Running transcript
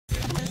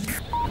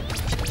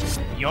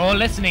You're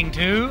listening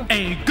to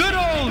a good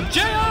old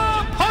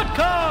JR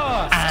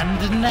podcast.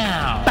 And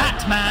now,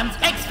 Batman's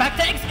X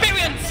Factor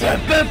Experience.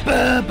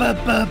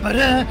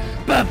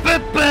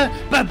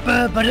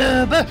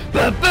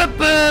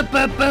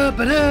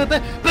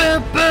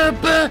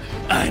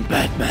 I'm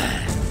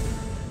Batman.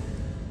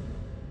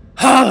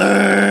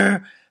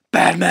 Holler!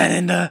 Batman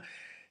in the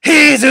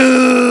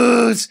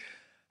Jesus!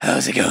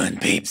 How's it going,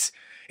 peeps?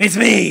 It's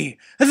me,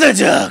 the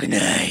Dark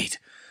Knight,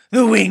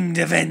 the Winged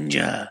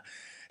Avenger,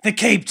 the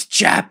Caped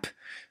Chap,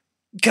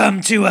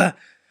 come to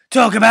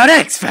talk about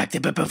X Factor.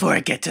 But before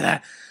I get to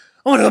that,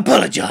 I want to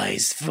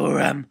apologize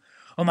for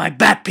all my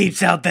Bat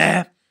peeps out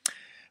there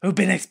who've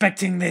been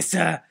expecting this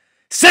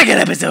second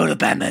episode of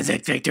Batman's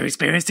X Factor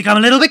Experience to come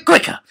a little bit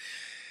quicker,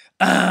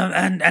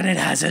 and it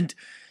hasn't.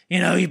 You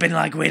know, you've been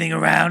like waiting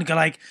around, go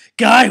like,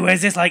 Guy,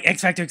 where's this like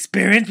X Factor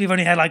Experience? We've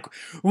only had like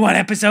one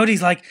episode.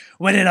 He's like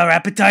whetted our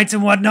appetites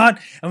and whatnot,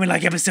 and we're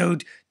like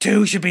episode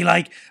 2 should be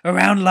like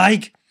around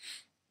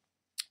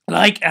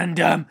and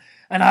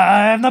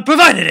I have not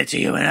provided it to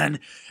you, and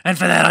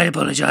for that I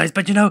apologize.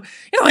 But you know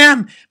I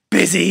am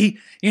busy.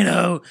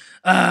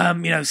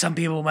 Some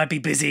people might be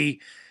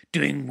busy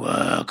doing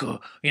work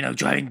or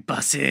driving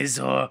buses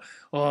or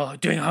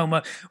doing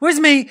homework. Whereas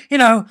me,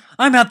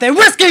 I'm out there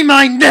risking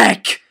my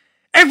neck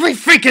every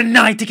freaking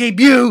night to keep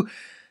you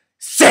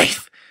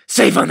safe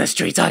on the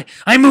streets. I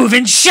move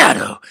in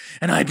shadow,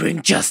 and I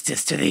bring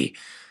justice to the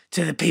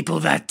people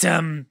that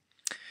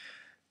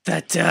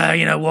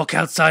walk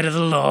outside of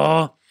the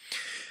law.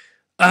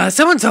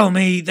 Someone told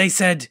me, they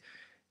said,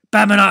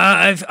 Batman,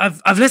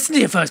 I've listened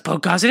to your first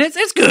podcast and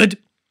it's good,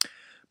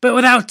 but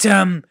without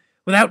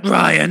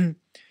Ryan,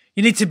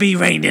 you need to be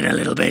reined in a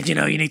little bit. You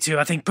need to,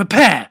 I think,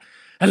 prepare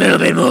a little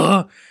bit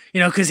more.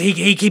 Because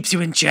he keeps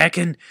you in check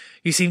and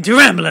you seem to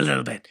ramble a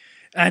little bit.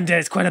 And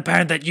it's quite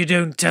apparent that you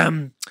don't,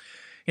 plan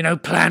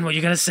what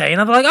you're going to say.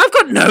 And I'm like, I've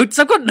got notes.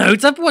 I've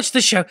watched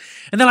the show.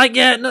 And they're like,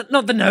 yeah,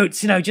 not the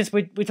notes. Just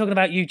we're talking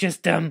about you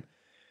just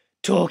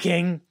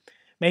talking.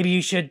 Maybe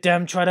you should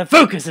try to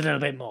focus a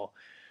little bit more.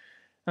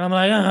 And I'm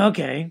like, oh,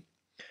 okay.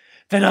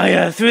 Then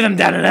I threw them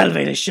down an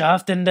elevator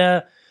shaft and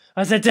I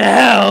said, to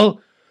hell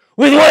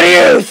with what do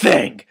you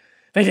think?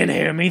 They didn't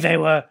hear me. They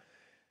were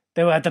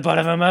at the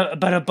bottom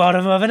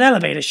of an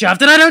elevator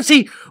shaft, and I don't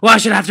see why I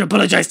should have to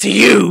apologize to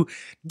you,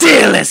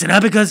 dear listener,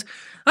 because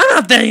I'm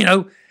out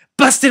there,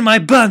 busting my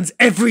buns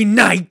every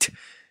night,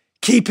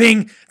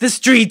 keeping the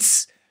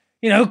streets,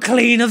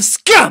 clean of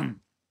scum.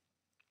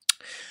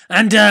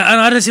 And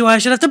I don't see why I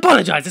should have to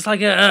apologize. It's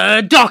like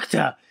a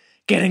doctor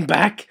getting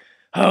back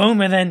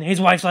home, and then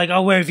his wife's like,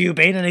 oh, where have you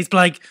been? And he's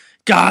like,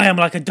 Guy, I'm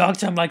like a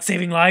doctor, I'm like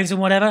saving lives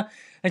and whatever.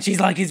 And she's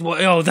like,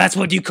 oh, that's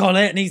what you call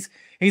it? And he's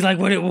like,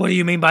 what do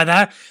you mean by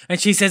that? And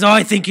she says, oh,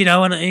 I think,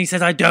 and he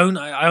says, I don't,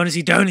 I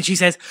honestly don't. And she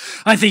says,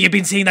 I think you've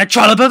been seeing that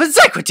trollop of a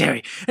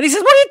secretary. And he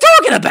says, what are you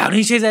talking about?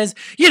 And she says,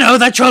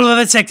 that trollop of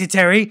a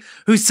secretary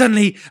who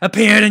suddenly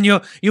appeared and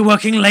you're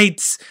working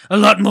late a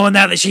lot more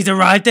now that she's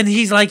arrived. And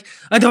he's like,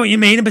 I know what you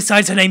mean. And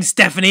besides, her name's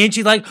Stephanie. And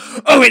she's like,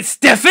 oh, it's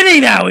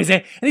Stephanie now, is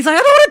it? And he's like,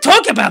 I don't want to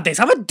talk about this.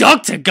 I'm a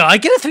doctor, Guy.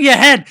 Get it through your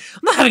head.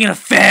 I'm not having an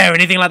affair or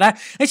anything like that.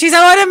 And she's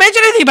like, oh, I didn't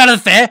mention anything about an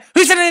affair.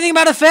 Who said anything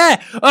about an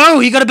affair? Oh,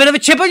 you got a bit of a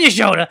chip on your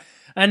shoulder.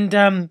 And,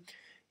 I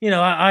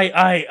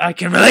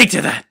can relate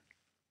to that.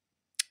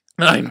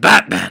 I'm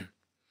Batman.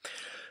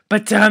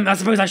 But, I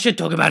suppose I should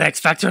talk about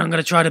X Factor. I'm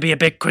going to try to be a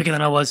bit quicker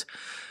than I was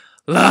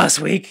last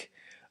week.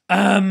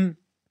 I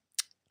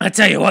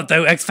tell you what,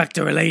 though, X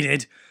Factor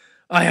related,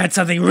 I had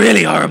something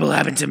really horrible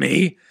happen to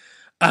me.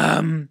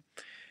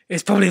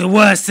 It's probably the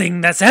worst thing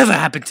that's ever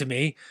happened to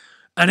me.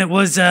 And it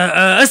was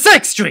a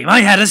sex dream.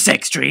 I had a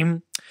sex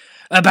dream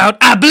about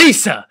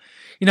AbLisa.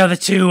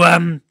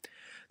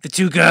 The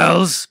two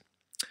girls,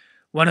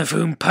 one of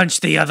whom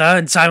punched the other,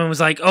 and Simon was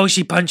like, oh,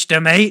 she punched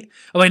her, mate.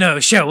 Oh, wait, no, it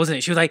was Cheryl, wasn't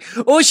it? She was like,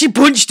 oh, she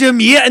punched him,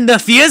 yeah, and the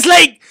fears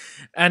like.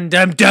 And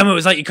Dermot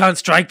was like, you can't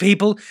strike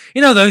people.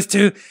 Those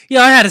two.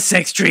 Yeah, I had a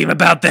sex dream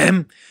about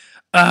them.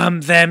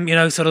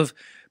 Sort of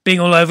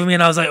being all over me,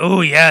 and I was like, oh,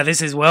 yeah,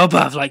 this is well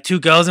buff, like 2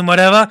 girls and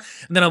whatever.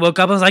 And then I woke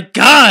up, and I was like,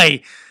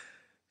 Guy,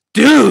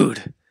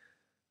 dude,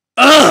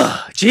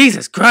 ugh,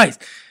 Jesus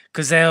Christ.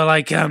 Because they were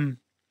like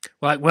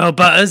well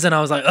butters, and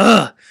I was like,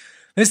 ugh.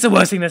 This is the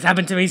worst thing that's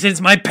happened to me since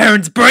my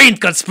parents' brains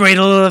got sprayed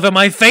all over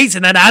my face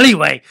in that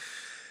alleyway.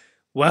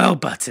 Well,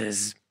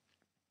 butters.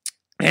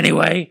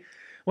 Anyway,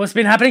 what's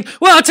been happening?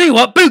 Well, I'll tell you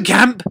what, boot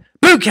camp,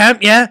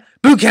 yeah.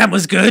 Boot camp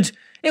was good.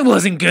 It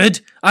wasn't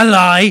good. I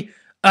lie.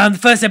 The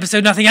first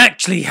episode, nothing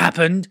actually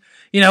happened.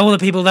 All the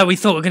people that we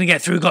thought were going to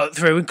get through got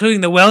through,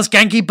 including the Welsh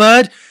Skanky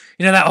bird.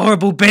 That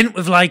horrible bint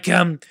with, like,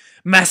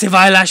 massive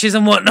eyelashes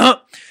and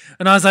whatnot.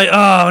 And I was like,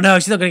 oh, no,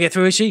 she's not going to get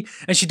through, is she?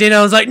 And she did.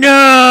 I was like,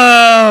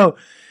 no!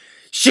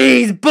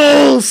 She's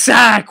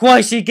bullsack. Why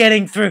is she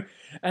getting through?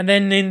 And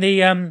then in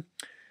the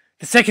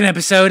second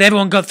episode,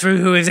 everyone got through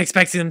who was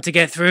expecting them to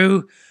get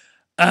through,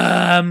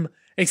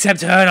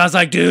 except her. And I was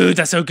like, dude,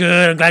 that's so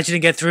good. I'm glad she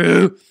didn't get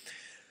through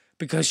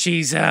because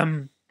she's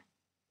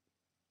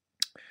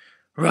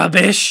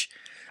rubbish.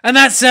 And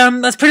that's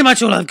pretty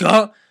much all I've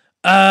got.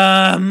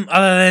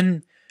 Other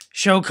than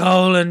Show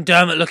Cole and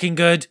Dermot looking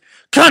good.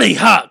 Cuddy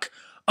Huck!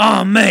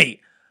 Oh, mate,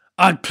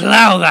 I'd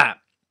plough that.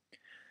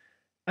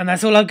 And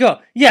that's all I've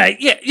got. Yeah,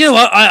 you know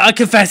what? I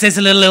confess it's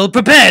a little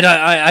ill-prepared.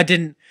 I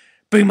didn't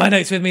bring my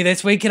notes with me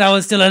this week, and I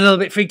was still a little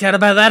bit freaked out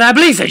about that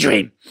AbLisa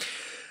dream.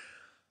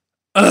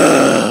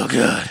 Oh,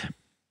 God.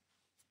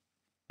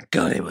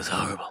 God, it was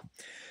horrible.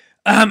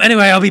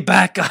 Anyway, I'll be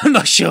back. I'm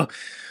not sure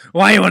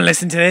why you want to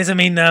listen to this. I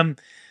mean,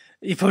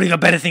 you've probably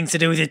got better things to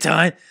do with your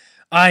time.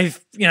 I'm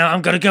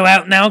going to go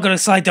out now. I'm going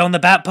to slide down the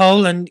bat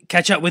pole and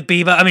catch up with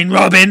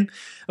Robin.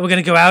 We're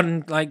going to go out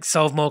and,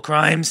 solve more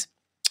crimes.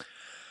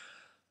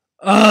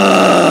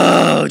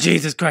 Oh,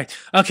 Jesus Christ.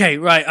 Okay,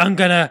 right. I'm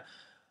gonna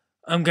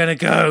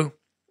go.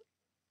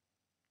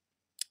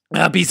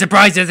 I'll be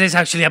surprised if this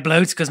actually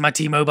uploads because my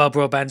T-Mobile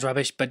broadband's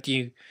rubbish, but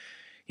you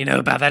know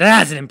about that. It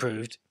hasn't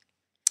improved.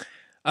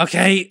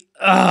 Okay.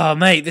 Oh,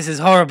 mate, this is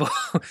horrible.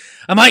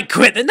 I might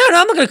quit. No,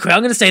 I'm not going to quit.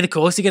 I'm going to stay the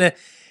course. You're going to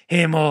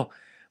hear more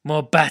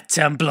bat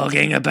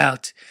blogging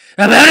about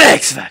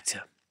X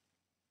Factor.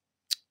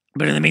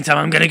 But in the meantime,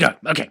 I'm going to go.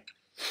 Okay.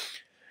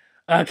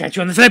 I'll catch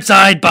you on the flip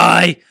side.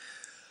 Bye.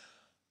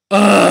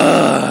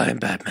 Oh, I'm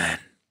Batman.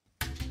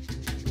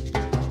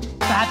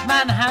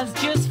 Batman has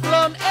just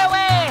flown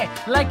away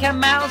like a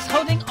mouse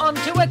holding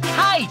onto a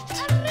kite.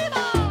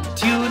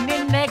 Tune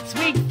in next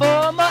week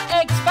for more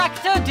X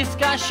Factor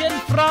discussion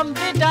from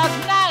the Dark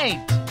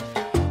Knight.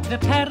 The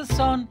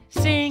person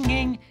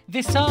singing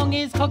this song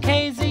is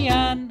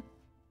Caucasian.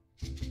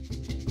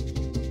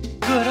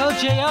 Good old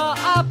JR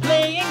are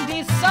playing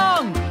this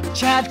song.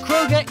 Chad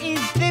Kroger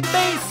is the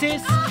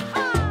bassist.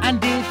 And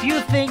if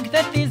you think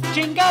that this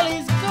jingle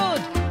is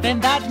good, then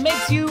that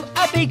makes you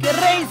a big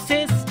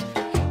racist.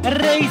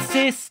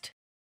 Racist.